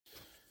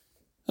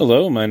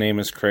Hello, my name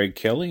is Craig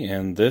Kelly,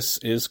 and this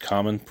is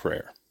Common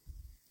Prayer.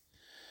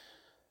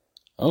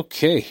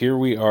 Okay, here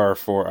we are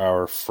for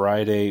our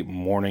Friday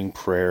morning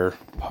prayer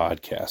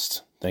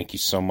podcast. Thank you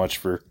so much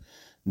for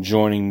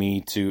joining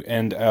me to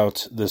end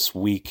out this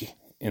week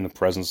in the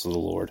presence of the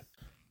Lord.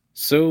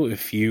 So,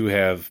 if you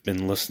have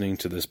been listening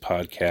to this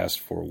podcast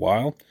for a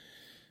while,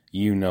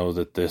 you know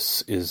that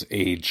this is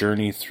a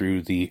journey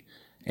through the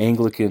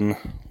Anglican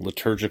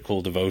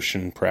liturgical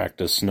devotion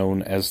practice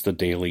known as the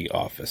daily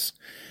office,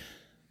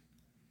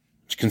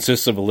 which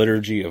consists of a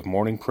liturgy of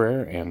morning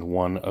prayer and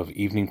one of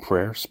evening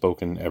prayer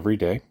spoken every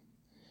day.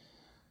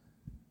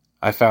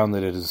 I found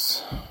that it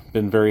has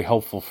been very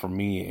helpful for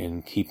me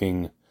in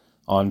keeping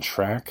on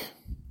track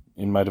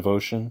in my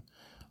devotion,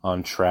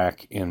 on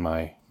track in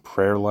my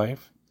prayer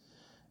life.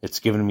 It's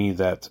given me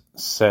that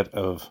set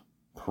of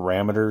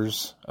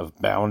parameters, of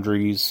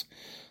boundaries,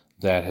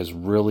 that has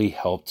really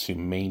helped to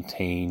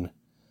maintain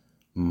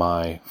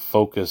my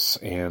focus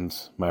and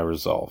my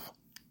resolve.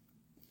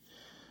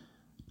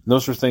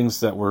 Those were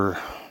things that were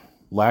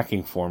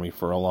lacking for me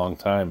for a long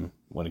time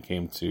when it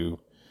came to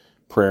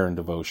prayer and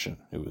devotion.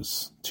 It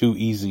was too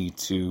easy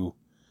to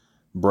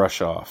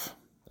brush off.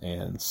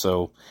 And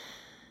so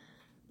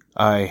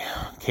I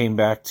came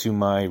back to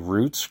my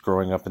roots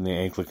growing up in the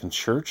Anglican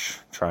Church,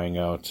 trying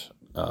out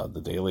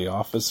the daily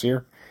office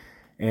here.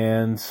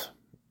 And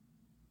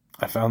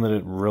I found that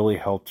it really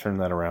helped turn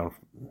that around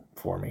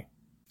for me.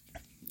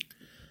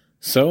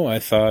 So I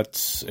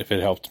thought if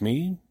it helped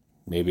me,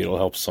 maybe it'll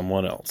help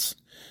someone else.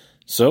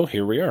 So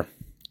here we are.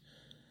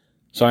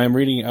 So I am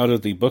reading out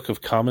of the Book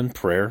of Common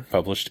Prayer,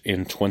 published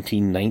in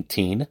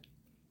 2019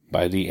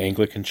 by the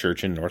Anglican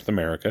Church in North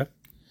America.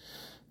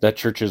 That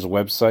church's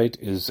website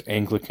is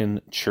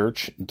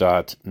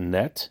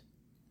anglicanchurch.net.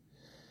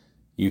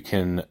 You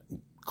can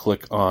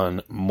click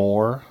on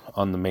More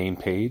on the main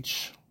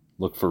page,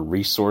 look for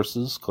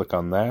resources, click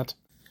on that.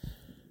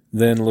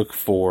 Then look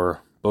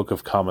for Book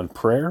of Common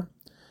Prayer.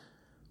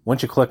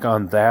 Once you click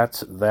on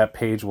that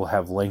page will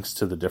have links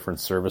to the different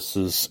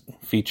services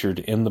featured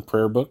in the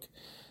prayer book,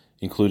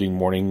 including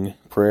morning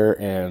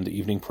prayer and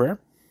evening prayer.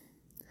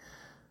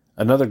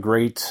 Another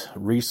great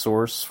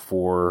resource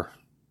for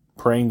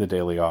praying the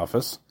daily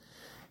office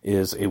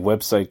is a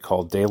website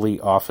called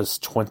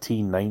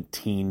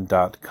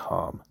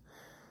dailyoffice2019.com.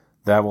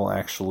 That will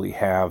actually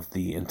have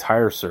the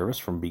entire service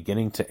from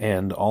beginning to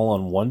end all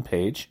on one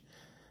page,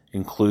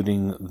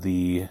 including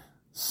the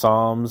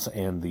psalms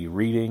and the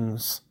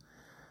readings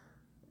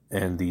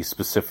and the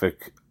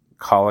specific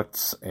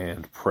collects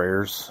and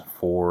prayers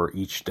for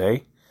each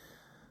day.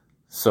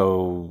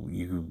 So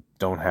you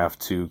don't have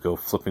to go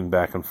flipping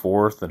back and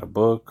forth in a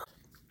book,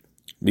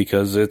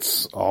 because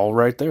it's all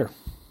right there.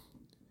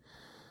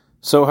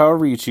 So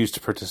however you choose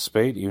to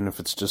participate, even if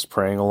it's just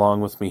praying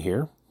along with me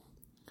here,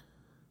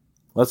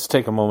 let's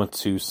take a moment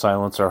to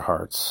silence our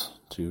hearts,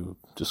 to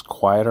just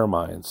quiet our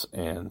minds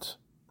and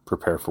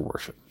prepare for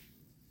worship.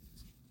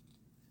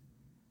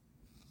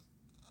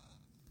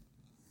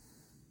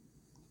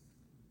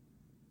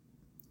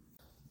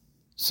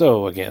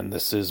 So again,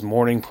 this is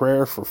morning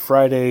prayer for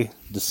Friday,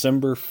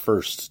 December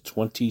 1st,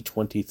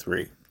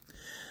 2023.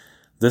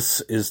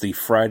 This is the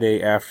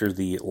Friday after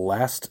the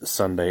last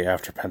Sunday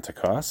after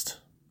Pentecost,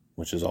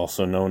 which is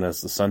also known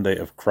as the Sunday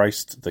of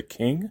Christ the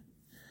King.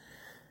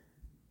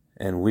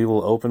 And we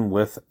will open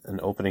with an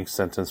opening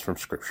sentence from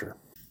Scripture.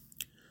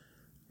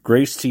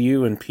 Grace to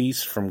you and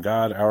peace from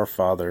God our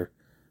Father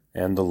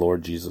and the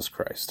Lord Jesus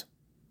Christ.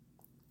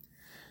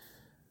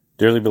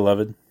 Dearly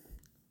beloved,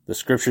 the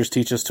Scriptures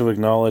teach us to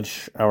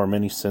acknowledge our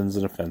many sins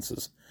and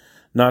offenses,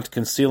 not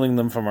concealing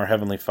them from our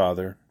Heavenly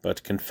Father,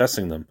 but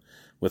confessing them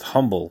with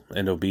humble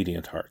and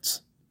obedient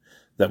hearts,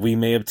 that we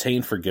may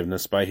obtain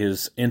forgiveness by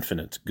His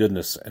infinite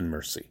goodness and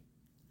mercy.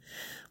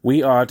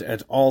 We ought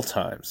at all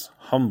times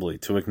humbly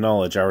to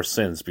acknowledge our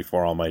sins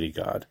before Almighty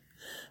God,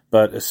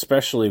 but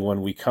especially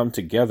when we come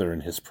together in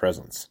His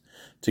presence,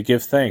 to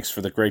give thanks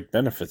for the great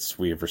benefits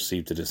we have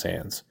received at His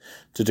hands,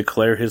 to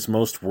declare His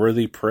most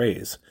worthy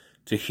praise,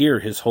 to hear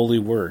His holy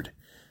word,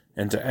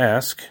 and to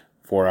ask,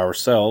 for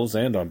ourselves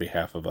and on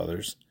behalf of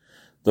others,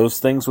 those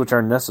things which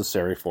are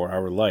necessary for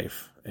our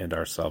life and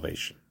our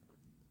salvation.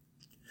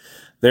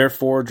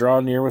 Therefore,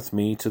 draw near with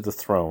me to the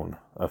throne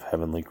of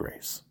heavenly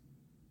grace.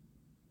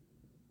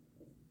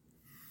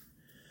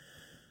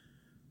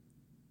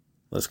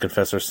 Let's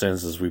confess our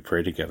sins as we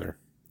pray together.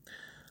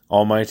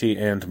 Almighty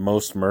and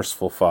most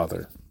merciful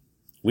Father,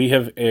 we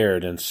have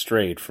erred and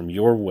strayed from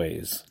your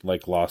ways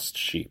like lost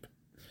sheep.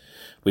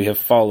 We have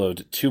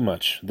followed too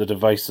much the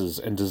devices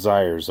and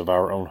desires of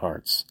our own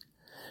hearts.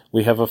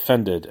 We have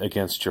offended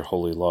against your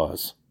holy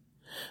laws.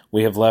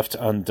 We have left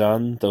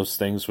undone those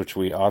things which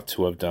we ought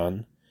to have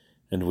done,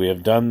 and we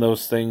have done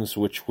those things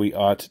which we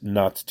ought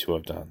not to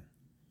have done.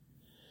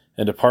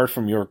 And apart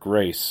from your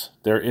grace,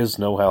 there is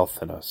no health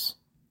in us.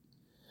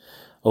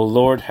 O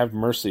Lord, have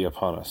mercy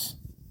upon us.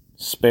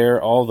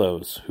 Spare all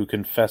those who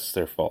confess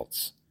their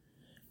faults.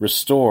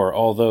 Restore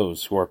all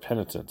those who are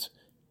penitent,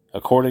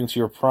 according to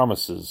your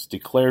promises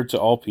declared to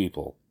all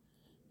people,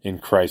 in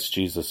Christ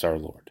Jesus our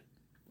Lord.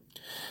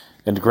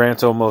 And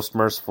grant, O most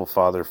merciful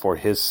Father, for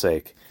his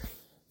sake,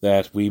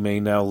 that we may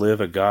now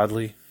live a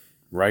godly,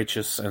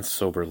 righteous, and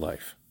sober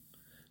life,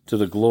 to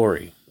the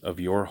glory of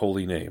your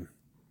holy name.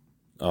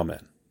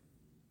 Amen.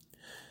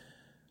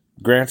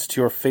 Grant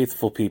to your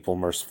faithful people,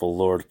 merciful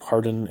Lord,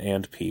 pardon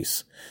and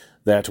peace,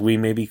 that we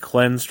may be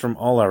cleansed from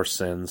all our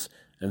sins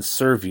and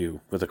serve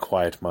you with a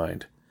quiet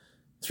mind.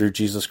 Through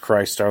Jesus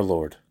Christ our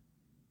Lord.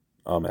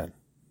 Amen.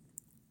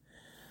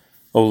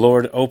 O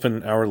Lord,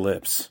 open our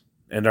lips,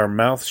 and our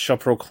mouth shall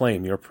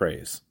proclaim your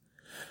praise.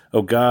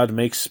 O God,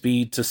 make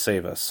speed to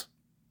save us.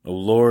 O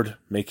Lord,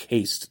 make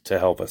haste to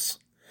help us.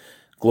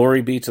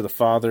 Glory be to the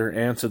Father,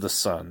 and to the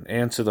Son,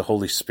 and to the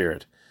Holy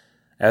Spirit,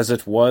 as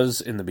it was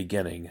in the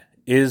beginning,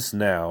 is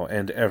now,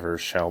 and ever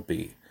shall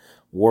be,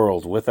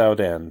 world without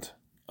end.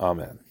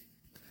 Amen.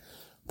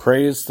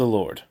 Praise the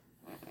Lord.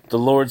 The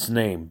Lord's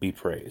name be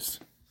praised.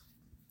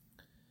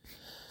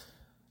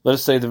 Let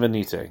us say the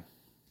Venite,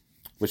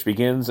 which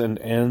begins and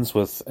ends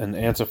with an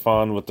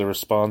antiphon with the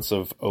response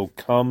of, O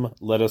come,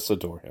 let us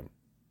adore him.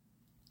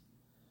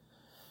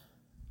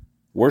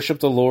 Worship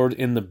the Lord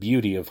in the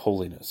beauty of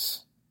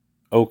holiness.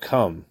 O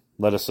come,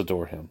 let us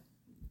adore him.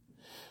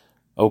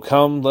 O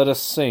come, let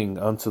us sing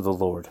unto the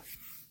Lord.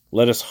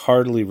 Let us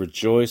heartily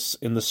rejoice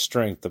in the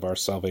strength of our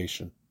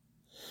salvation.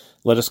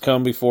 Let us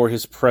come before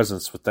his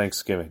presence with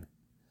thanksgiving,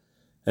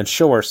 and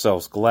show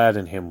ourselves glad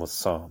in him with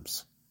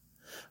psalms.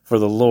 For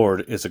the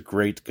Lord is a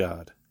great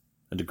God,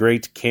 and a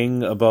great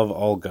King above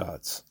all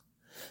gods.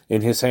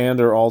 In his hand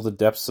are all the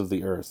depths of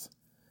the earth,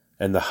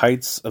 and the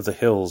heights of the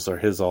hills are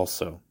his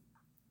also.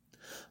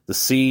 The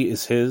sea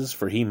is his,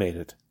 for he made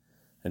it,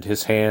 and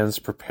his hands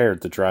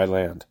prepared the dry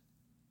land.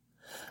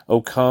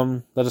 O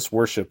come, let us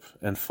worship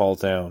and fall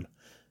down,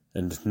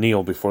 and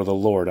kneel before the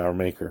Lord our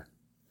Maker.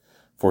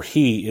 For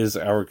he is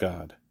our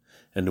God,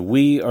 and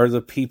we are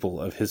the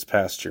people of his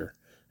pasture,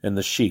 and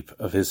the sheep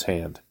of his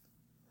hand.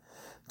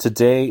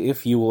 Today,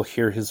 if you will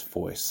hear his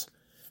voice,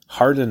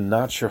 harden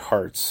not your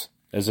hearts,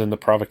 as in the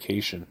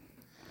provocation,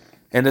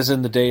 and as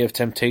in the day of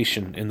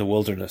temptation in the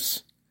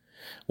wilderness,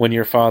 when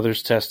your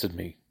fathers tested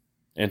me,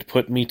 and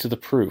put me to the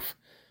proof,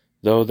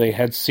 though they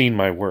had seen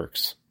my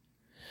works.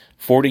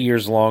 40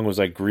 years long was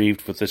I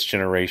grieved with this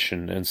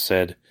generation, and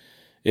said,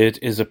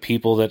 It is a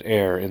people that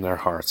err in their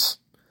hearts,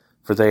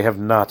 for they have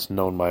not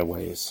known my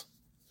ways,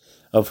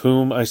 of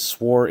whom I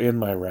swore in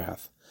my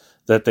wrath,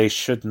 that they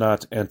should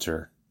not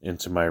enter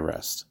into my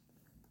rest.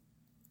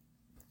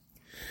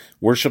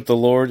 Worship the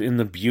Lord in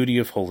the beauty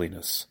of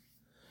holiness.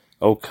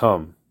 O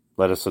come,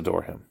 let us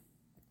adore him.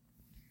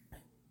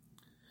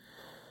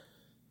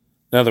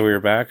 Now that we are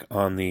back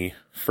on the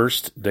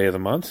first day of the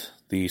month,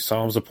 the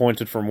Psalms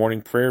appointed for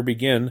morning prayer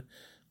begin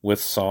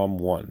with Psalm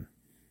 1.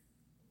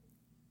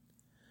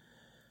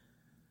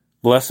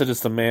 Blessed is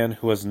the man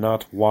who has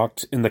not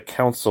walked in the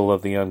counsel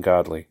of the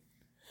ungodly,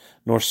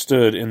 nor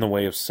stood in the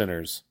way of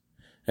sinners,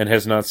 and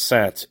has not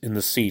sat in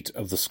the seat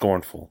of the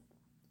scornful.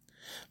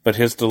 But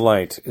his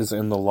delight is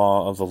in the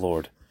law of the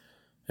Lord,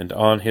 and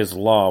on his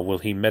law will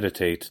he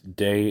meditate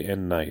day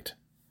and night.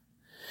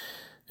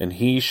 And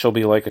he shall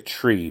be like a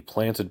tree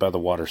planted by the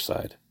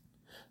waterside,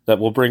 that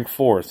will bring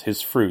forth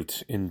his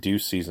fruit in due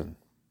season.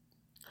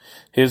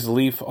 His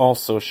leaf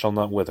also shall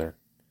not wither,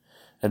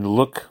 and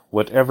look,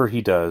 whatever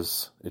he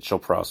does, it shall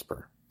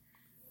prosper.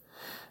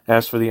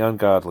 As for the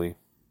ungodly,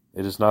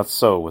 it is not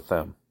so with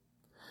them,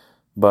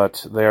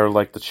 but they are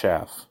like the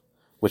chaff,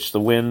 which the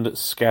wind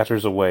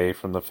scatters away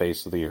from the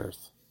face of the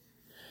earth.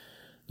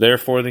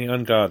 Therefore the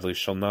ungodly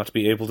shall not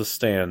be able to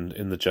stand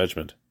in the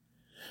judgment,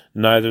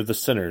 neither the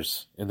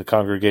sinners in the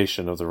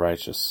congregation of the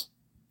righteous.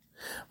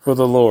 For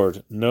the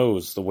Lord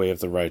knows the way of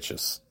the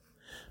righteous,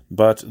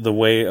 but the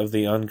way of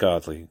the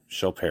ungodly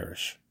shall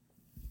perish.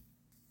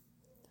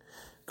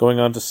 Going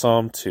on to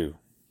Psalm 2.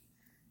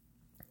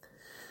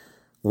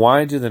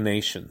 Why do the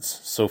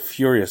nations so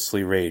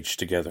furiously rage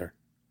together?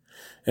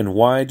 And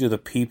why do the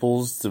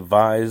peoples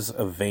devise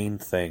a vain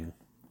thing?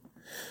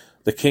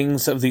 The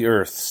kings of the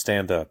earth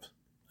stand up,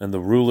 and the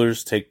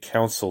rulers take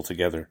counsel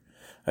together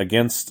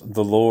against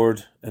the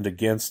Lord and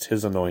against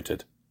his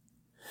anointed.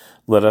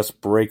 Let us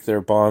break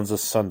their bonds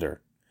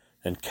asunder,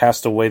 and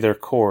cast away their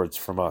cords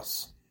from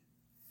us.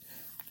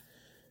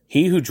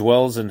 He who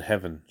dwells in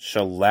heaven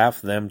shall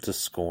laugh them to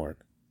scorn.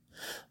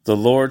 The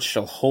Lord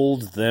shall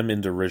hold them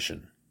in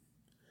derision.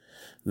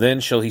 Then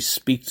shall he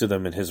speak to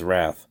them in his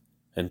wrath,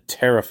 and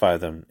terrify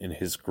them in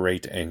his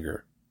great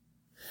anger.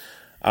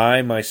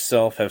 I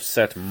myself have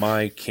set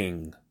my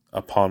king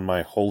upon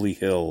my holy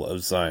hill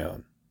of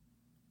Zion.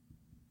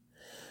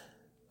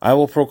 I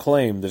will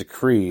proclaim the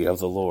decree of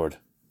the Lord.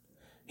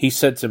 He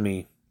said to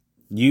me,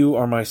 You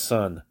are my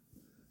son.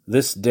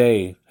 This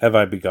day have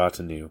I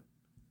begotten you.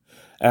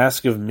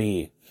 Ask of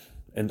me,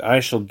 and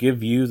I shall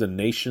give you the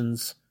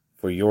nations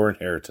for your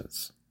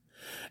inheritance,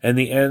 and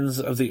the ends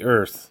of the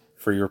earth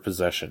for your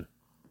possession.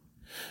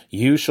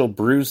 You shall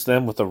bruise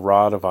them with a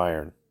rod of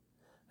iron,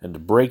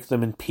 and break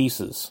them in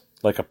pieces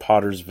like a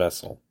potter's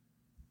vessel.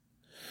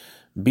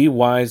 Be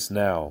wise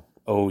now,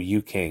 O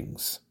you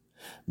kings.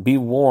 Be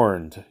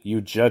warned,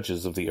 you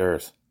judges of the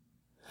earth.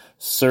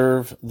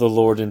 Serve the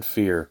Lord in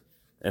fear,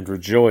 and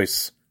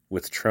rejoice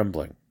with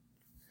trembling.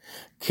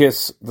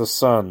 Kiss the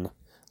Son,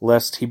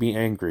 lest he be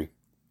angry,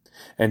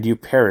 and you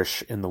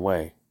perish in the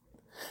way,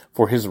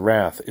 for his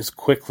wrath is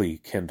quickly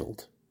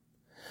kindled.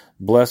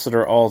 Blessed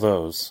are all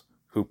those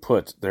who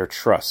put their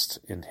trust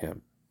in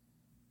him.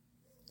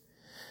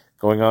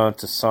 Going on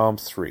to Psalm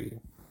 3.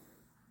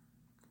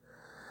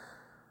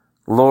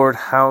 Lord,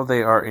 how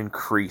they are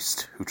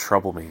increased who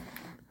trouble me.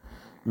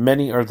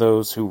 Many are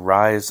those who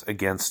rise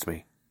against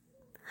me.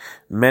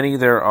 Many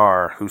there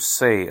are who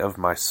say of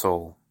my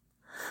soul,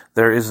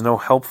 there is no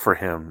help for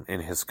him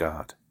in his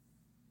God.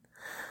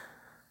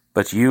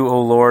 But you, O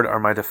Lord, are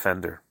my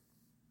defender.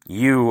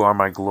 You are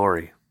my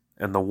glory,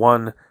 and the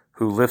one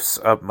who lifts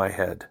up my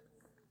head.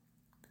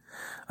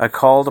 I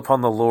called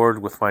upon the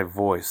Lord with my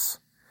voice,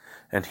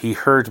 and he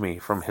heard me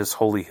from his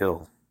holy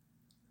hill.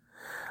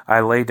 I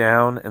lay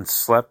down and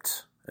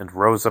slept and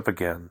rose up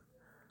again,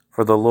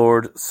 for the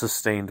Lord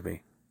sustained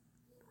me.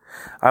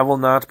 I will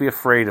not be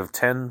afraid of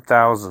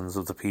 10,000s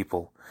of the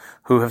people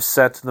who have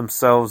set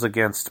themselves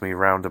against me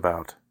round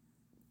about.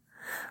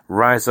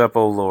 Rise up,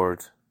 O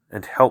Lord,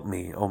 and help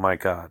me, O my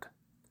God.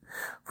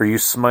 For you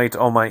smite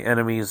all my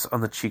enemies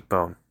on the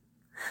cheekbone.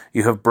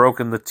 You have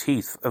broken the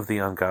teeth of the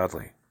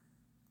ungodly.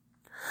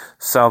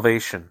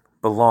 Salvation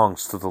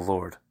belongs to the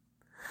Lord.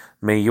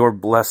 May your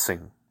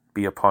blessing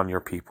be upon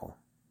your people.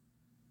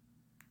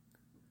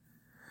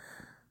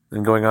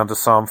 Then going on to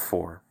Psalm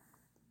 4.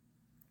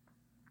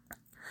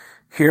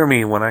 Hear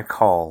me when I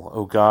call,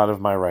 O God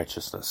of my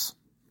righteousness.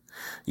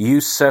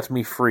 You set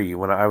me free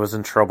when I was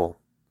in trouble.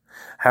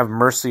 Have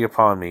mercy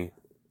upon me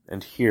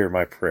and hear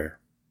my prayer.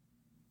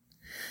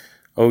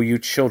 O you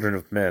children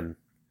of men,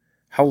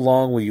 how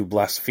long will you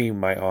blaspheme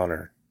my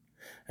honor,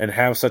 and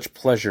have such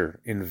pleasure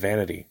in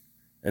vanity,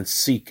 and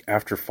seek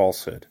after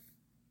falsehood?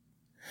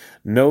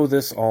 Know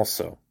this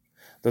also,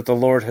 that the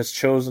Lord has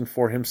chosen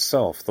for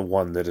himself the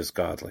one that is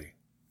godly.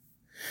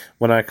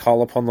 When I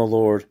call upon the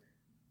Lord,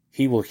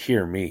 he will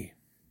hear me.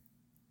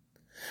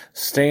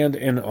 Stand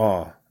in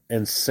awe,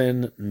 and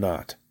sin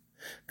not.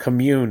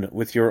 Commune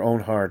with your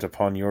own heart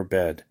upon your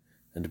bed,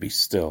 and be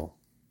still.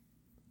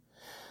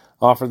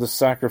 Offer the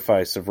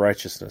sacrifice of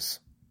righteousness,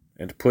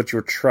 and put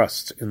your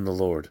trust in the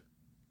Lord.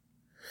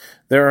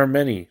 There are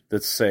many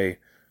that say,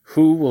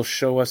 who will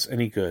show us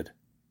any good?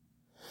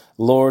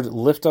 Lord,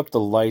 lift up the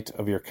light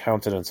of your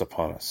countenance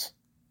upon us.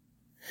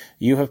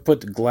 You have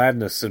put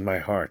gladness in my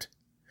heart,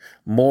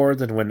 more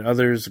than when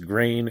others'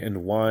 grain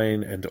and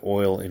wine and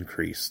oil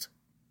increased.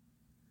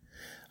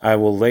 I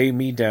will lay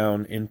me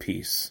down in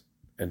peace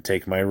and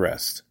take my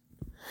rest.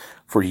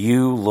 For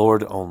you,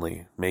 Lord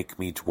only, make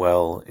me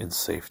dwell in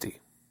safety.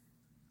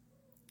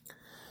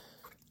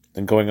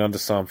 Then going on to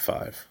Psalm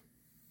 5.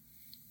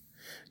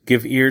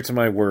 Give ear to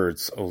my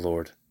words, O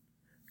Lord.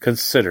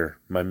 Consider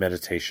my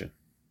meditation.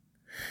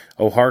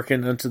 O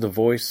hearken unto the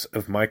voice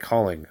of my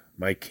calling,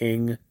 my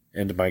King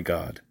and my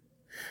God.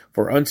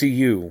 For unto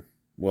you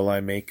will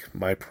I make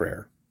my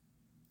prayer.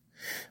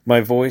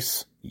 My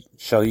voice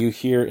shall you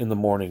hear in the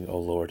morning, O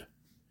Lord.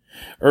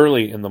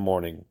 Early in the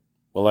morning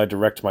will I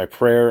direct my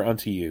prayer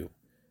unto you,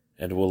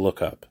 and will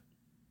look up.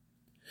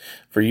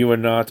 For you are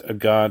not a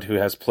God who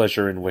has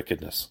pleasure in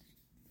wickedness,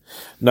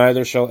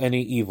 neither shall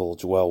any evil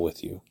dwell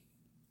with you.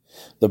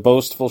 The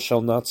boastful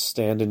shall not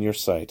stand in your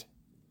sight,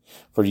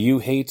 for you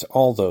hate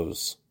all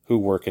those who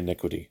work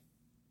iniquity.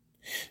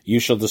 You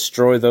shall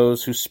destroy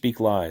those who speak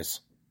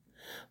lies.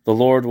 The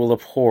Lord will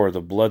abhor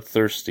the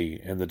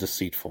bloodthirsty and the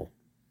deceitful.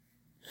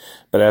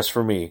 But as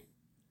for me,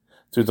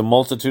 through the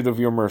multitude of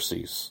your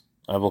mercies,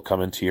 I will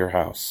come into your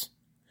house,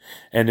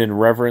 and in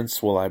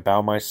reverence will I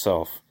bow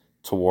myself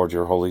toward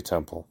your holy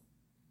temple.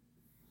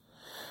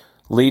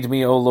 Lead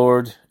me, O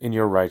Lord, in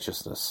your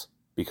righteousness,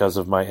 because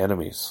of my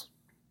enemies.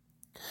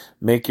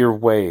 Make your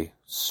way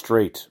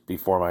straight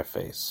before my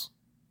face.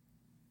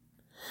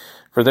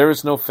 For there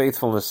is no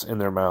faithfulness in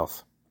their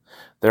mouth.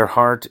 Their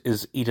heart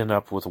is eaten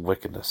up with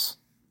wickedness.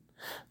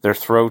 Their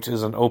throat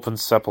is an open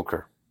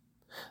sepulchre.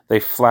 They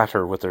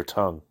flatter with their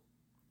tongue.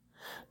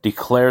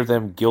 Declare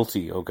them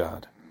guilty, O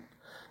God.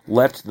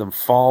 Let them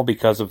fall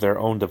because of their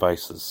own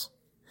devices.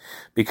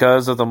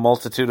 Because of the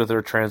multitude of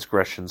their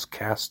transgressions,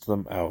 cast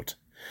them out,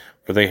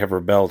 for they have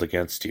rebelled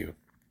against you.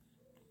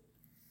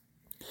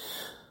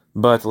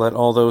 But let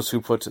all those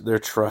who put their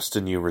trust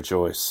in you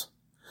rejoice.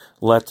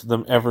 Let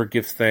them ever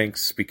give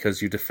thanks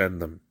because you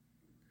defend them.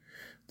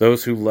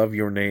 Those who love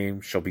your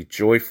name shall be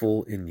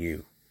joyful in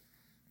you.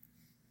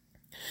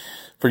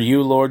 For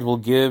you, Lord, will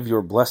give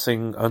your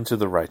blessing unto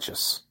the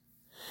righteous,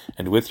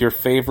 and with your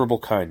favorable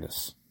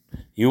kindness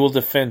you will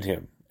defend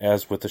him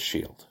as with a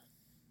shield.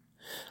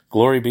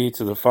 Glory be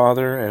to the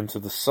Father, and to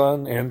the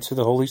Son, and to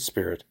the Holy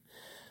Spirit,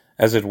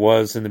 as it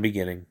was in the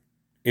beginning,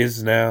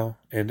 is now,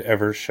 and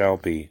ever shall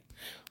be,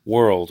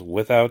 world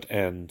without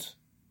end.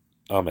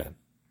 Amen.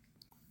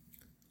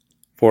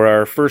 For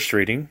our first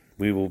reading,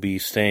 we will be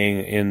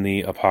staying in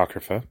the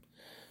Apocrypha,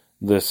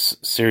 this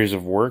series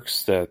of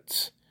works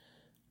that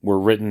were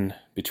written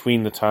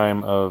between the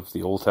time of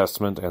the Old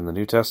Testament and the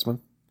New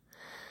Testament.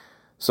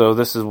 So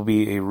this will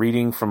be a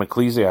reading from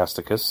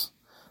Ecclesiasticus,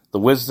 the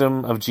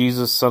wisdom of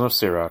Jesus, son of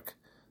Sirach,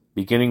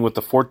 beginning with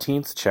the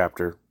 14th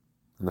chapter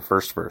and the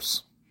first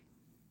verse.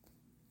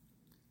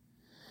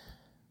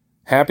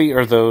 Happy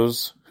are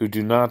those who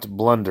do not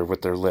blunder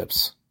with their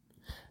lips,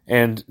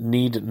 and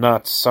need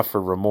not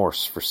suffer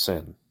remorse for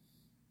sin.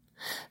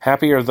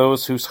 Happy are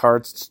those whose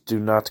hearts do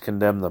not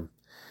condemn them,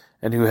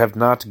 and who have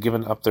not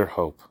given up their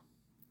hope.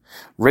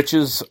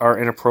 Riches are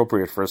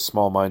inappropriate for a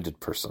small-minded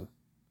person.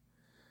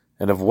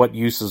 And of what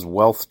use is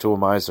wealth to a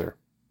miser?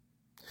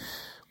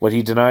 What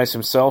he denies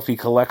himself he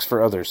collects for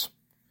others,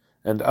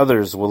 and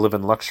others will live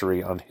in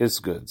luxury on his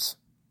goods.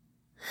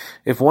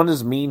 If one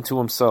is mean to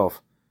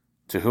himself,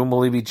 to whom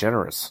will he be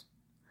generous?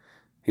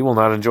 He will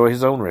not enjoy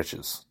his own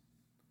riches.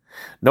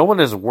 No one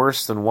is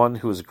worse than one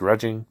who is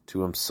grudging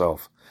to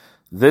himself.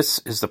 This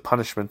is the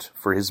punishment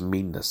for his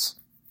meanness.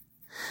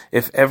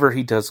 If ever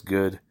he does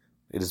good,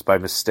 it is by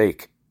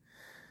mistake,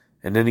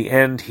 and in the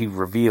end he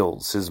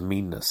reveals his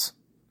meanness.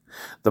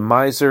 The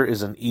miser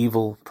is an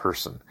evil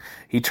person.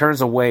 He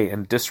turns away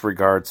and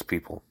disregards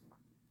people.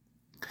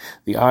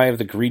 The eye of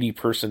the greedy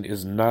person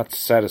is not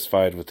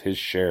satisfied with his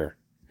share.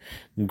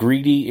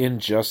 Greedy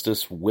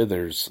injustice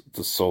withers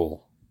the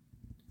soul.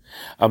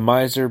 A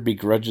miser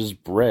begrudges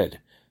bread,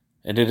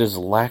 and it is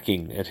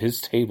lacking at his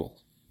table.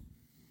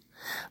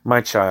 My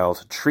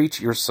child,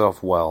 treat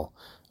yourself well,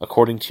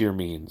 according to your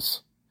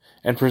means,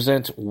 and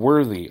present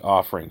worthy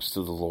offerings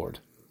to the Lord.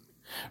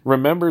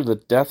 Remember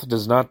that death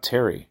does not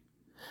tarry,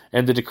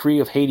 and the decree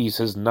of Hades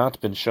has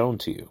not been shown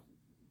to you.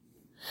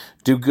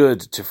 Do good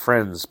to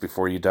friends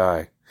before you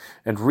die,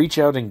 and reach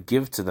out and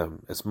give to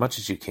them as much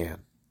as you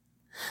can.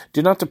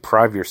 Do not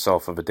deprive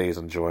yourself of a day's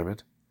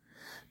enjoyment.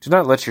 Do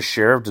not let your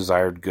share of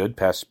desired good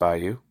pass by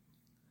you.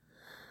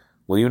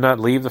 Will you not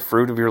leave the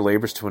fruit of your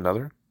labors to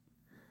another,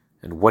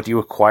 and what you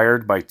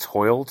acquired by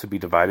toil to be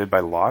divided by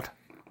lot?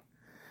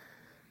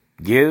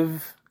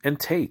 Give and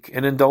take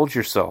and indulge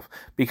yourself,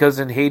 because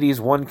in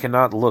Hades one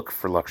cannot look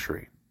for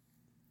luxury.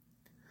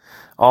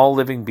 All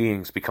living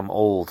beings become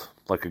old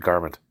like a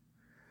garment.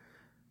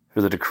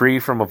 For the decree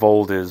from of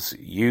old is,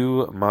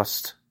 you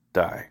must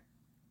die.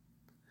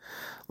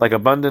 Like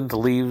abundant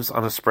leaves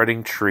on a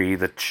spreading tree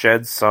that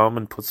sheds some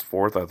and puts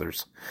forth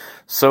others,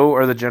 so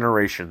are the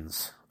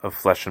generations of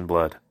flesh and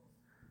blood.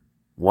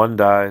 One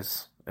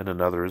dies and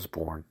another is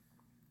born.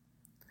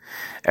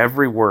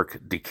 Every work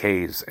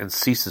decays and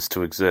ceases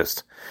to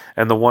exist,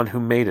 and the one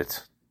who made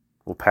it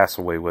will pass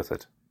away with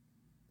it.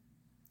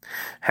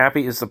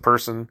 Happy is the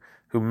person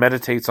who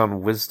meditates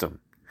on wisdom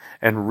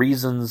and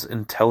reasons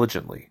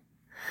intelligently,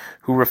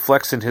 who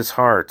reflects in his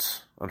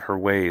heart on her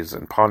ways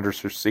and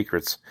ponders her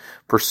secrets,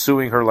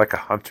 pursuing her like a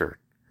hunter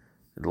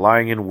and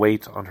lying in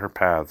wait on her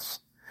paths,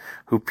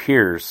 who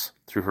peers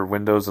through her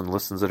windows and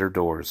listens at her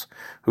doors,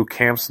 who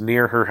camps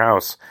near her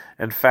house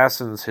and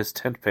fastens his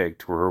tent peg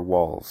to her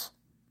walls,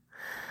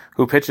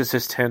 who pitches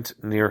his tent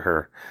near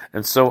her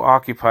and so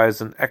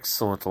occupies an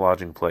excellent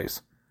lodging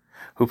place,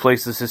 who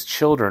places his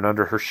children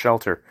under her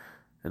shelter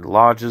and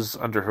lodges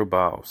under her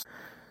boughs,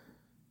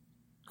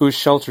 who is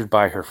sheltered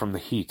by her from the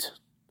heat,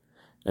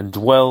 and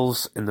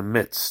dwells in the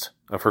midst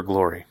of her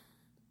glory.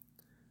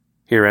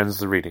 Here ends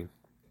the reading.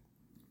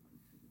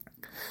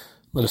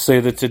 Let us say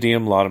the Te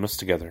Deum Laudamus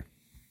together.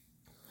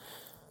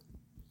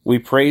 We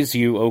praise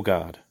you, O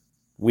God.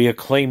 We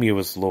acclaim you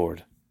as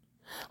Lord.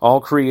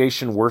 All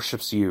creation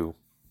worships you,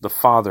 the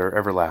Father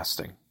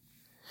everlasting.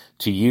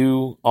 To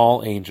you,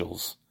 all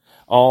angels,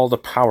 all the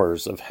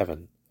powers of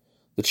heaven,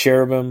 the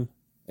cherubim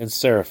and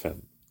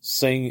seraphim,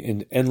 sing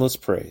in endless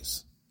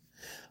praise.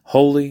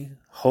 Holy,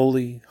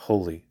 holy,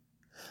 holy,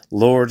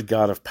 Lord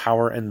God of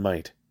power and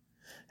might.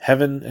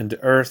 Heaven and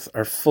earth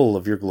are full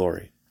of your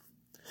glory.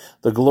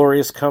 The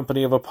glorious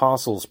company of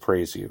apostles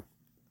praise you.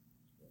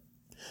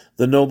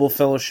 The noble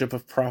fellowship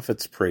of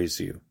prophets praise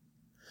you.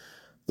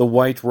 The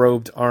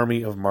white-robed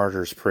army of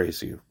martyrs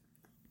praise you.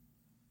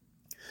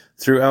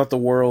 Throughout the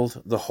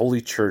world, the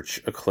Holy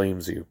Church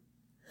acclaims you.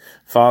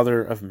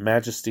 Father of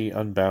majesty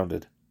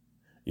unbounded,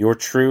 your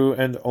true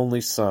and only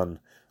Son,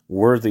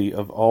 worthy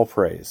of all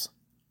praise,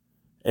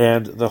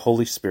 and the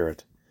Holy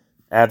Spirit,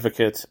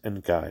 advocate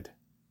and guide.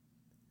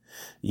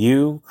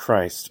 You,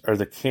 Christ, are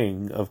the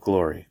King of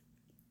glory,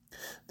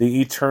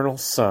 the eternal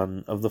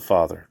Son of the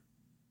Father.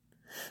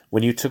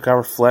 When you took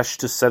our flesh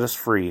to set us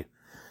free,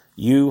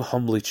 you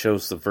humbly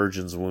chose the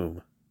Virgin's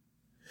womb.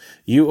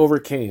 You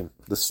overcame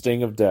the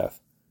sting of death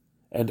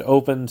and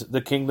opened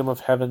the kingdom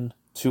of heaven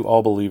to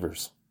all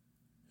believers.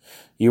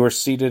 You are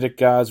seated at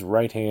God's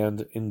right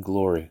hand in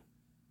glory.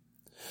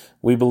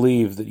 We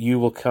believe that you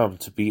will come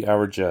to be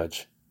our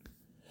judge.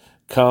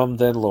 Come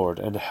then, Lord,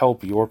 and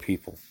help your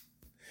people,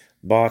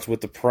 bought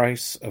with the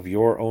price of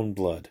your own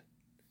blood,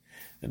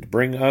 and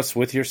bring us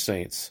with your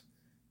saints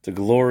to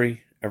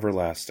glory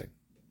everlasting.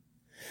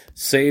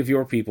 Save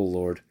your people,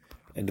 Lord,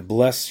 and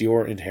bless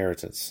your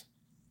inheritance.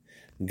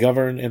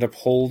 Govern and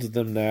uphold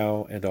them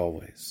now and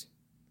always.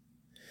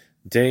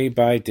 Day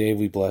by day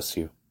we bless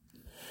you.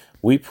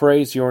 We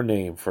praise your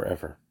name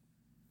forever.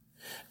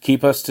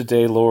 Keep us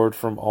today, Lord,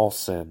 from all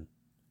sin.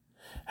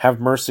 Have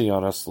mercy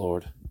on us,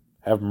 Lord.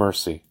 Have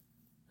mercy.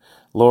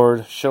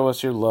 Lord, show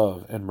us your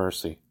love and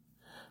mercy,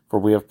 for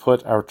we have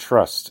put our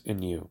trust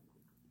in you.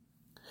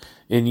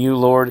 In you,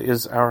 Lord,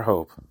 is our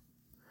hope.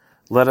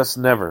 Let us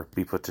never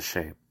be put to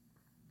shame.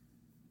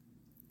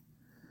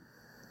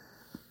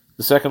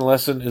 The second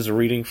lesson is a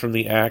reading from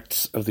the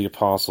Acts of the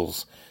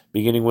Apostles,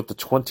 beginning with the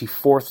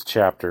 24th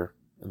chapter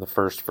and the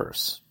first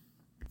verse.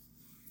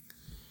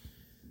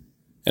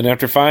 And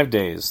after 5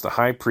 days, the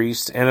high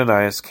priest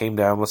Ananias came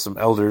down with some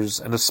elders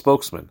and a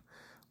spokesman,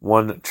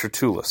 one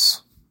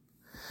Tertullus.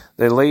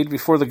 They laid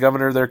before the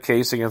governor their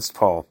case against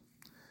Paul.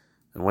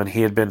 And when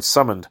he had been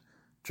summoned,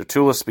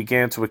 Tertullus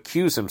began to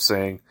accuse him,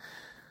 saying,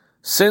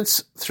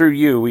 Since through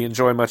you we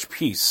enjoy much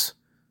peace,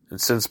 and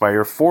since by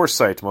your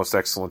foresight, most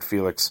excellent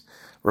Felix,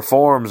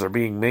 reforms are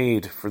being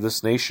made for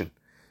this nation,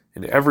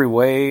 in every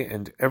way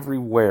and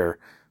everywhere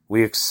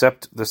we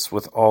accept this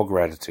with all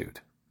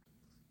gratitude.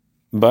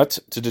 But,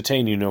 to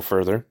detain you no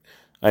further,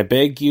 I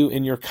beg you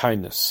in your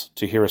kindness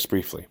to hear us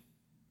briefly.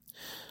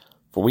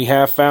 For we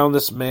have found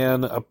this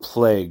man a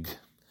plague,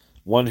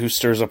 one who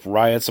stirs up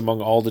riots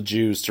among all the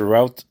Jews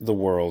throughout the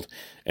world,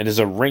 and is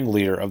a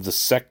ringleader of the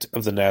sect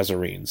of the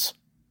Nazarenes.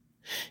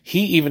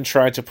 He even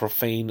tried to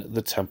profane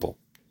the temple,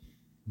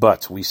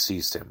 but we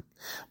seized him.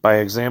 By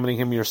examining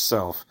him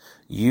yourself,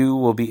 you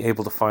will be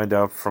able to find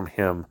out from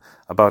him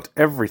about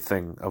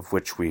everything of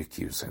which we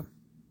accuse him.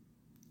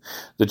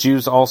 The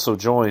Jews also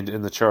joined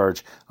in the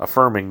charge,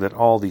 affirming that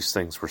all these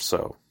things were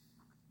so.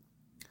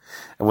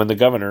 And when the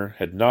governor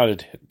had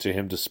nodded to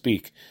him to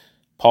speak,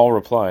 Paul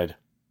replied,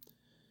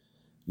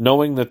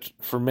 Knowing that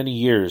for many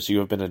years you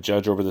have been a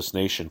judge over this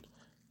nation,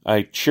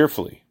 I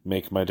cheerfully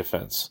make my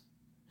defense.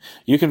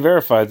 You can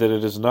verify that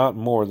it is not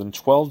more than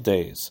 12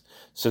 days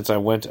since I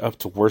went up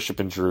to worship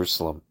in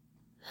Jerusalem,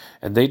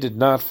 and they did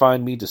not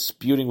find me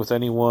disputing with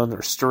anyone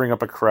or stirring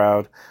up a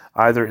crowd,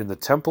 either in the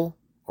temple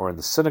or in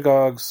the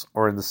synagogues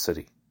or in the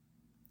city.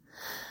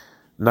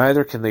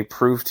 Neither can they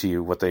prove to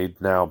you what they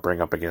now bring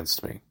up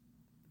against me.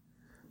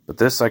 But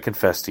this I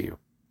confess to you,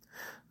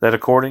 that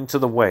according to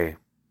the way,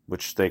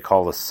 which they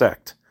call a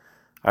sect,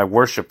 I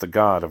worship the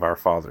God of our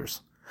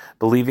fathers,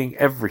 believing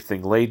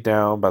everything laid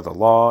down by the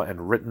law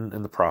and written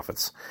in the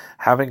prophets,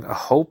 having a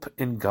hope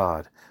in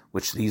God,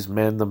 which these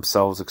men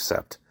themselves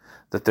accept,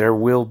 that there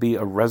will be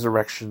a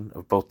resurrection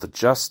of both the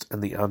just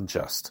and the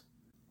unjust.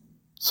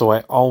 So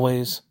I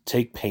always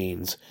take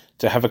pains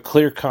to have a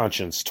clear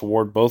conscience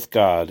toward both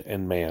God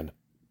and man.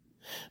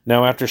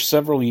 Now after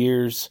several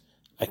years,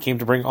 I came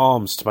to bring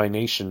alms to my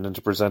nation and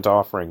to present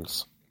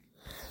offerings.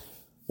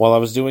 While I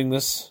was doing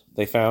this,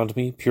 they found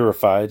me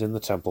purified in the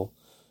temple,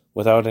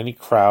 without any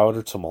crowd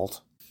or tumult.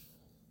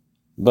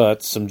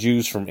 But some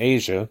Jews from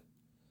Asia,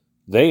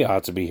 they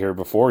ought to be here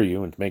before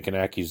you and make an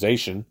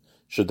accusation,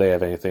 should they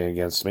have anything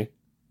against me.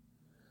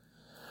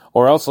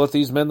 Or else let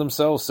these men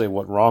themselves say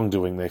what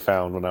wrongdoing they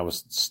found when I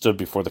stood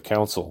before the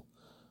council,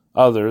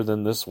 other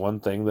than this one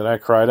thing that I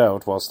cried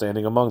out while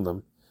standing among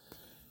them.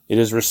 It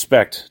is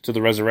respect to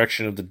the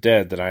resurrection of the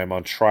dead that I am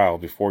on trial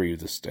before you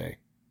this day.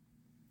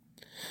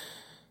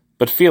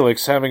 But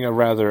Felix, having a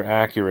rather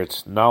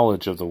accurate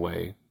knowledge of the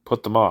way,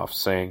 put them off,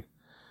 saying,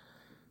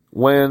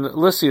 When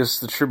Lysias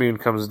the tribune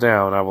comes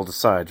down, I will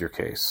decide your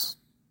case.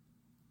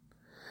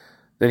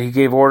 Then he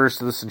gave orders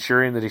to the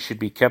centurion that he should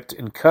be kept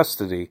in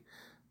custody,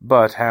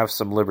 but have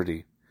some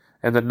liberty,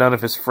 and that none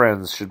of his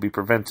friends should be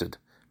prevented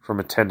from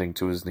attending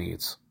to his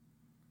needs.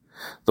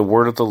 The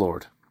word of the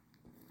Lord.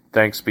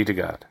 Thanks be to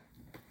God.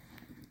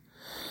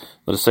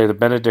 Let us say the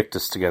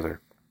Benedictus together.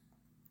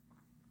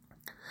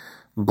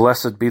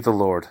 Blessed be the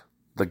Lord,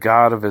 the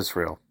God of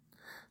Israel.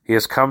 He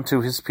has come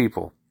to his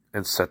people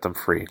and set them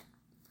free.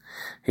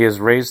 He has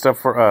raised up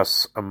for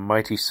us a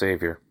mighty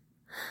Savior,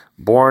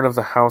 born of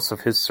the house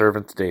of his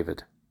servant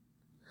David.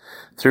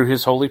 Through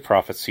his holy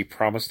prophets he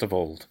promised of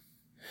old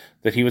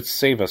that he would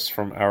save us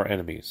from our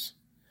enemies,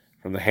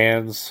 from the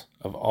hands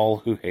of all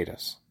who hate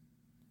us.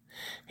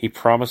 He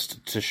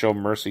promised to show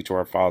mercy to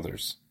our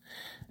fathers,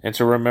 and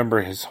to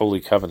remember his holy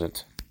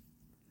covenant.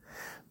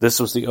 This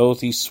was the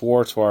oath he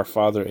swore to our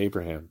father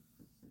Abraham,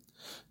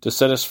 to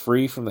set us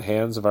free from the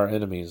hands of our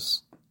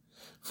enemies,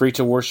 free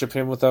to worship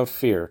him without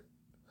fear,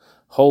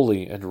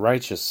 holy and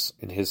righteous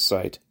in his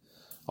sight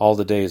all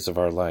the days of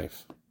our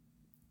life.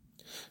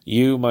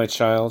 You, my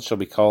child, shall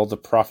be called the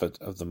prophet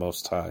of the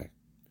Most High,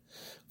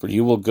 for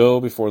you will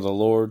go before the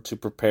Lord to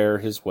prepare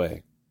his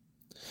way,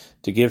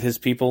 to give his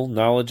people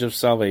knowledge of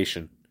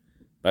salvation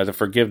by the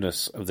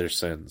forgiveness of their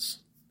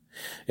sins.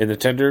 In the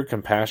tender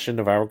compassion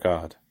of our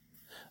God,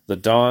 the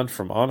dawn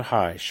from on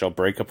high shall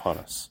break upon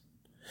us,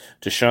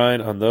 to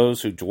shine on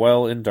those who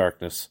dwell in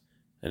darkness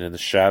and in the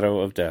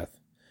shadow of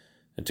death,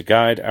 and to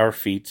guide our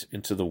feet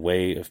into the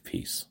way of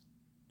peace.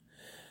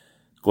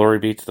 Glory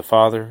be to the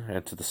Father,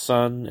 and to the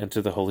Son, and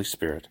to the Holy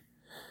Spirit,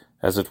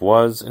 as it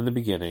was in the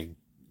beginning,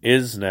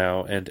 is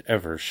now, and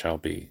ever shall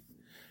be,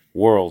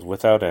 world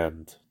without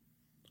end.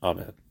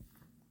 Amen.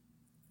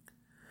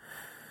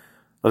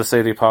 Let us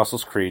say the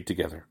Apostles' Creed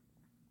together.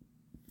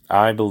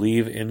 I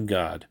believe in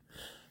God,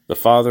 the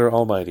Father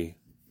Almighty,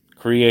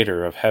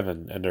 creator of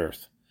heaven and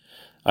earth.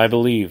 I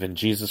believe in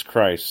Jesus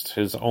Christ,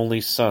 his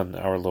only Son,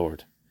 our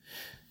Lord.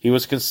 He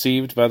was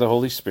conceived by the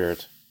Holy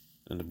Spirit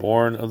and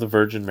born of the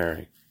Virgin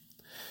Mary.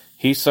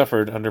 He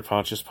suffered under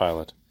Pontius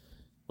Pilate,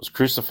 was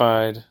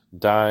crucified,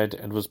 died,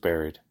 and was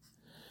buried.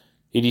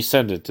 He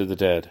descended to the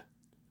dead.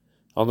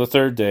 On the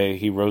third day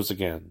he rose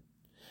again.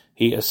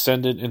 He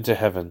ascended into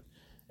heaven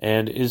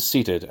and is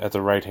seated at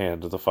the right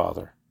hand of the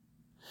Father.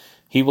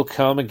 He will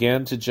come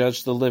again to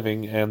judge the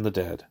living and the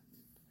dead.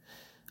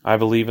 I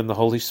believe in the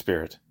Holy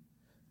Spirit,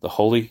 the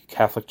Holy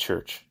Catholic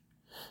Church,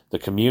 the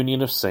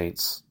communion of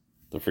saints,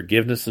 the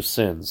forgiveness of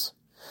sins,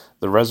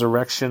 the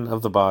resurrection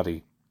of the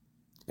body,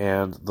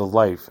 and the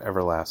life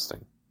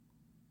everlasting.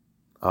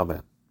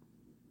 Amen.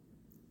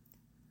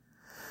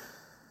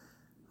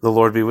 The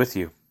Lord be with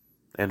you,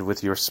 and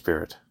with your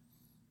spirit.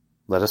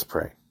 Let us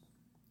pray.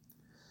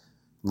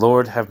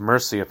 Lord, have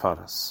mercy upon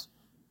us.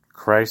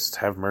 Christ,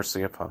 have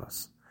mercy upon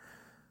us.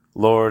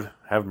 Lord,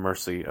 have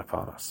mercy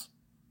upon us.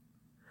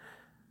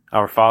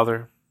 Our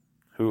Father,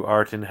 who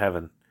art in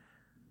heaven,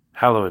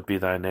 hallowed be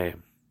thy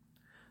name.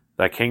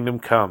 Thy kingdom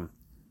come,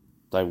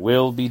 thy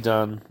will be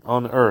done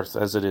on earth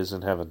as it is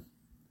in heaven.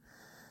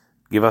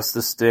 Give us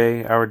this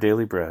day our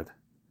daily bread,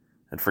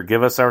 and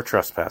forgive us our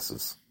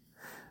trespasses,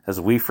 as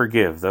we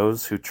forgive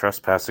those who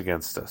trespass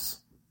against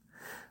us.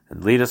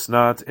 And lead us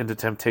not into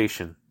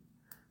temptation,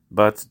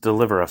 but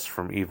deliver us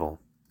from evil.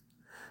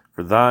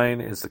 For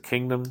thine is the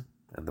kingdom,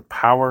 and the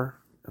power,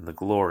 and the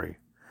glory,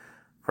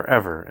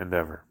 forever and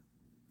ever.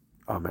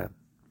 Amen.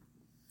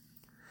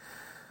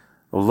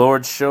 O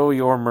Lord, show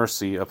your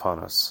mercy upon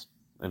us,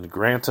 and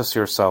grant us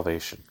your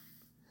salvation.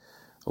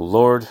 O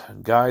Lord,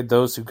 guide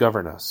those who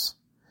govern us,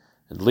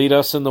 and lead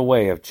us in the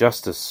way of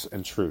justice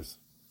and truth.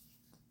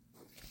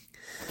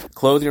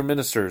 Clothe your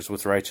ministers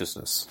with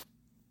righteousness,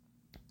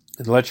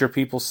 and let your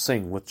people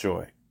sing with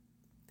joy.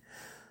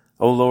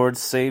 O Lord,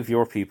 save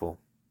your people,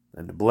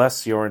 and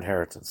bless your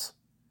inheritance.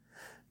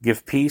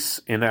 Give peace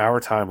in our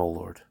time, O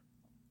Lord,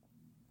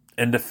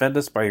 and defend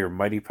us by your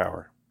mighty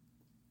power.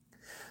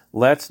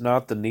 Let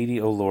not the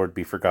needy, O Lord,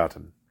 be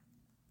forgotten,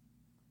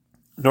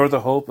 nor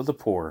the hope of the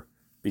poor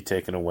be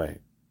taken away.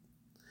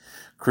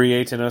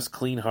 Create in us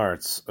clean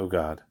hearts, O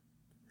God,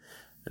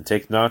 and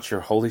take not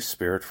your Holy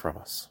Spirit from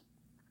us.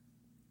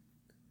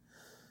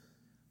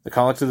 The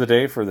collect of the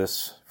day for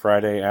this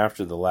Friday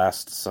after the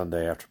last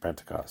Sunday after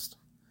Pentecost.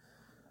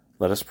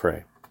 Let us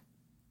pray.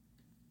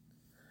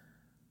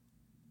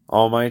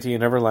 Almighty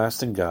and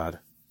everlasting God,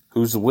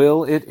 whose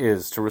will it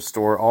is to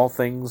restore all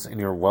things in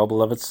your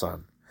well-beloved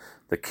Son,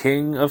 the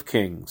King of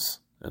kings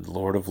and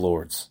Lord of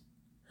lords,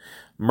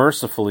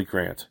 mercifully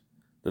grant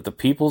that the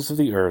peoples of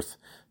the earth,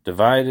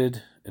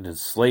 divided and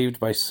enslaved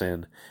by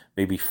sin,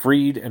 may be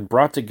freed and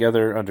brought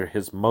together under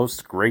his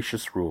most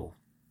gracious rule,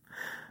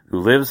 who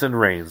lives and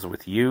reigns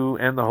with you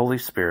and the Holy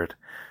Spirit,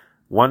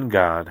 one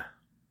God,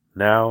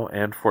 now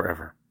and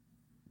forever.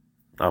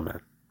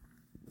 Amen.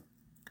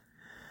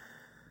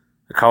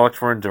 The Collect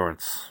for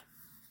Endurance.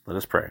 Let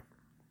us pray.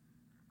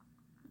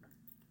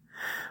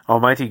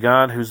 Almighty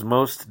God, whose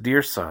most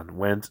dear Son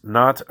went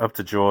not up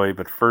to joy,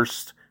 but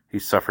first he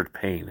suffered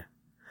pain,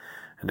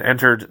 and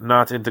entered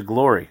not into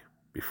glory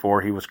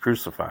before he was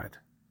crucified,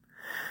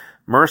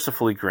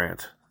 mercifully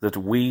grant that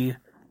we,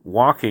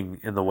 walking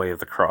in the way of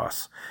the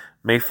cross,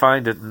 may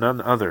find it none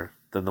other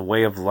than the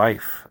way of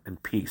life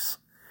and peace,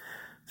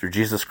 through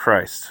Jesus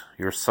Christ,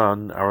 your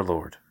Son, our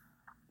Lord.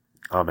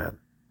 Amen.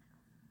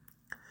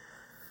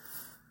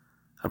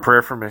 A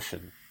prayer for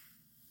mission.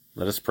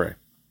 Let us pray.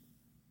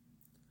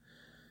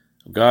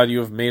 O God, you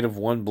have made of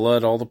one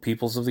blood all the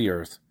peoples of the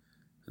earth,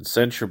 and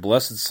sent your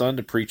blessed Son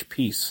to preach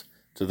peace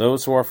to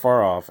those who are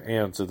far off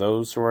and to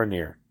those who are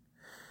near.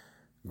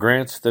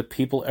 Grant that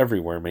people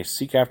everywhere may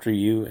seek after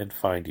you and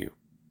find you.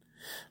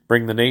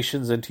 Bring the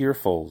nations into your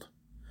fold.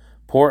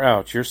 Pour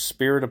out your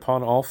Spirit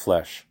upon all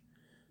flesh,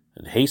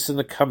 and hasten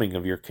the coming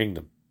of your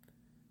kingdom.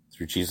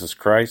 Through Jesus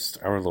Christ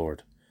our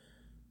Lord.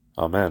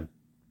 Amen.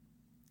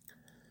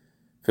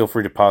 Feel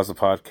free to pause the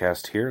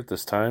podcast here at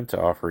this time to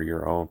offer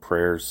your own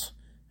prayers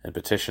and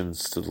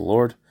petitions to the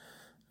Lord,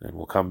 and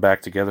we'll come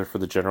back together for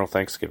the general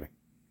thanksgiving.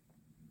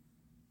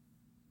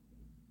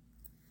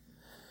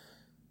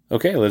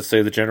 Okay, let's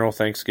say the general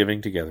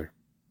thanksgiving together.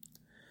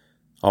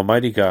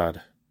 Almighty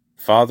God,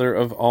 Father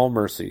of all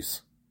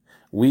mercies,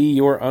 we,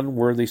 your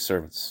unworthy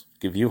servants,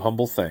 give you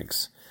humble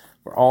thanks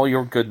for all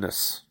your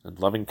goodness and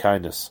loving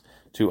kindness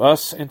to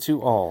us and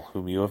to all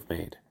whom you have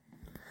made.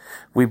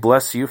 We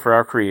bless you for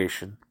our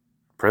creation,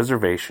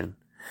 preservation,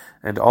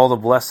 and all the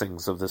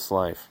blessings of this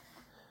life,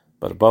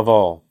 but above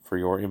all for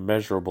your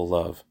immeasurable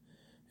love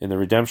in the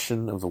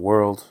redemption of the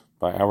world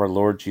by our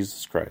Lord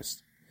Jesus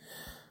Christ,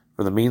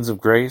 for the means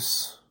of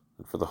grace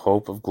and for the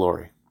hope of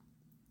glory.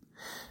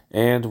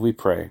 And we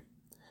pray,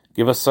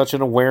 give us such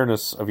an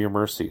awareness of your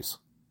mercies,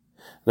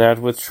 that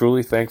with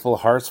truly thankful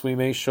hearts we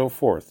may show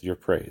forth your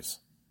praise,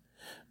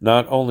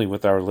 not only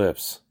with our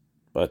lips,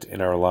 but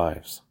in our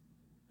lives,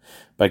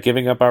 by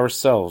giving up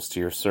ourselves to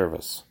your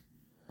service,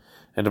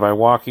 and by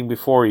walking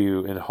before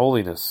you in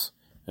holiness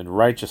and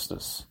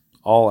righteousness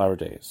all our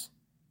days.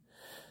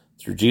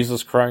 through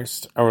Jesus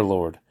Christ our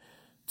Lord,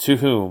 to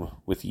whom,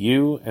 with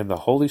you and the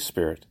Holy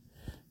Spirit,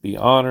 be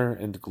honor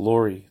and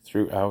glory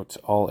throughout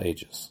all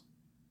ages.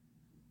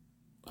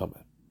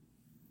 Amen.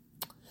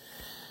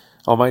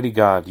 Almighty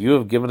God, you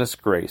have given us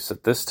grace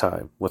at this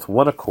time with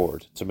one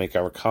accord to make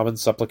our common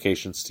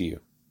supplications to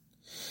you.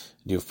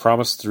 You have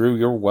promised through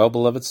your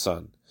well-beloved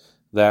Son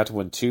that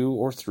when 2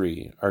 or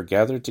 3 are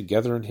gathered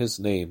together in his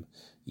name,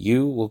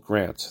 you will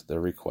grant their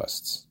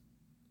requests.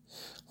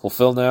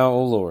 Fulfill now,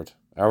 O Lord,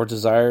 our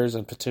desires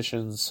and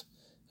petitions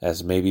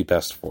as may be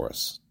best for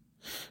us,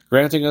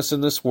 granting us in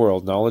this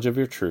world knowledge of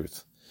your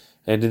truth,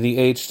 and in the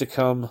age to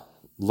come,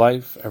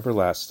 life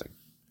everlasting.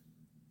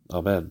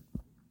 Amen.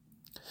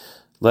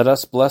 Let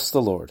us bless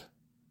the Lord.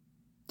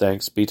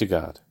 Thanks be to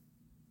God.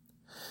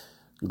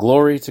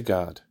 Glory to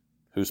God,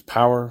 whose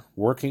power,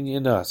 working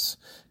in us,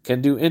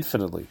 can do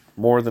infinitely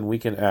more than we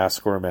can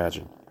ask or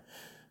imagine.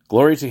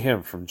 Glory to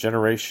him from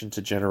generation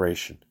to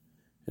generation,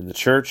 in the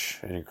Church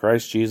and in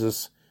Christ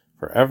Jesus,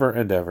 forever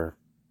and ever.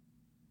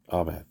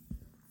 Amen.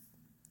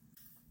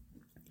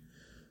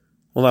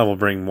 Well, that will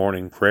bring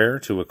morning prayer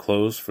to a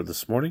close for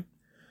this morning.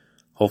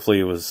 Hopefully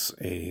it was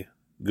a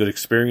good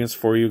experience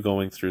for you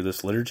going through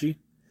this liturgy.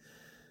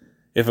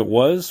 If it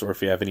was, or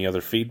if you have any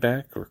other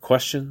feedback or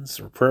questions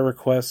or prayer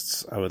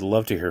requests, I would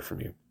love to hear from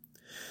you.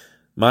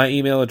 My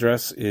email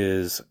address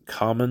is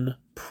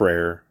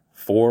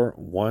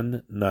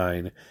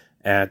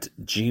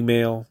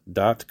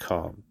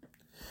commonprayer419@gmail.com.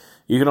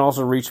 You can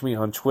also reach me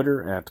on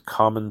Twitter at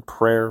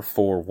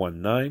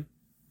commonprayer419.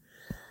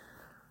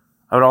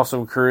 I would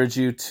also encourage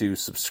you to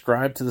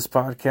subscribe to this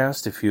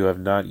podcast if you have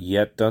not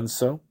yet done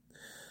so.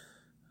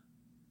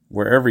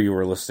 Wherever you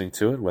are listening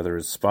to it, whether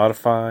it's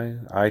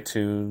Spotify,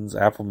 iTunes,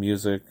 Apple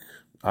Music,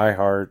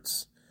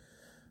 iHeart,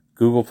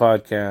 Google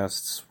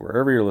Podcasts,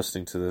 wherever you're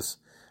listening to this,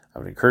 I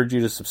would encourage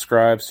you to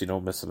subscribe so you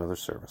don't miss another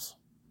service.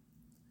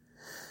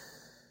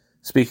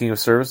 Speaking of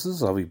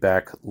services, I'll be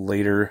back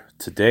later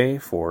today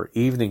for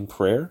evening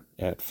prayer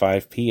at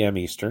 5 p.m.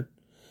 Eastern.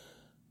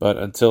 But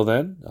until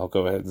then, I'll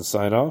go ahead and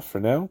sign off for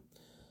now.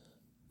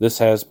 This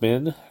has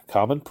been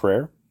Common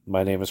Prayer.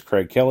 My name is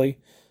Craig Kelly.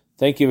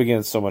 Thank you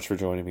again so much for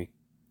joining me.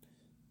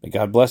 May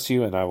God bless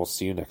you, and I will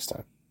see you next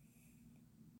time.